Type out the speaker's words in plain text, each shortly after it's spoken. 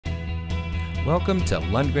Welcome to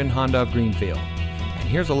Lundgren Honda of Greenfield. And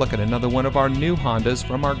here's a look at another one of our new Hondas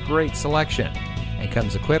from our great selection. And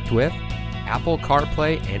comes equipped with Apple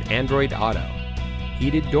CarPlay and Android Auto,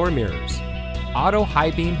 heated door mirrors, auto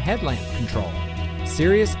high beam headlamp control,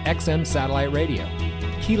 Sirius XM satellite radio,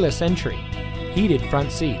 keyless entry, heated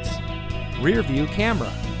front seats, rear view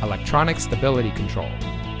camera, electronic stability control,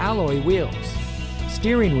 alloy wheels,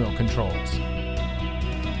 steering wheel controls.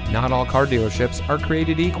 Not all car dealerships are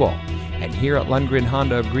created equal, and here at Lundgren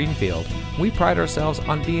Honda of Greenfield, we pride ourselves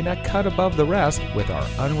on being a cut above the rest with our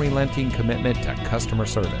unrelenting commitment to customer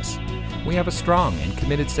service. We have a strong and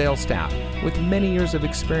committed sales staff with many years of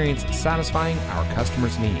experience satisfying our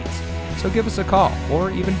customers' needs. So give us a call,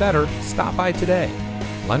 or even better, stop by today.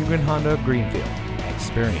 Lundgren Honda of Greenfield.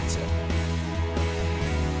 Experience it.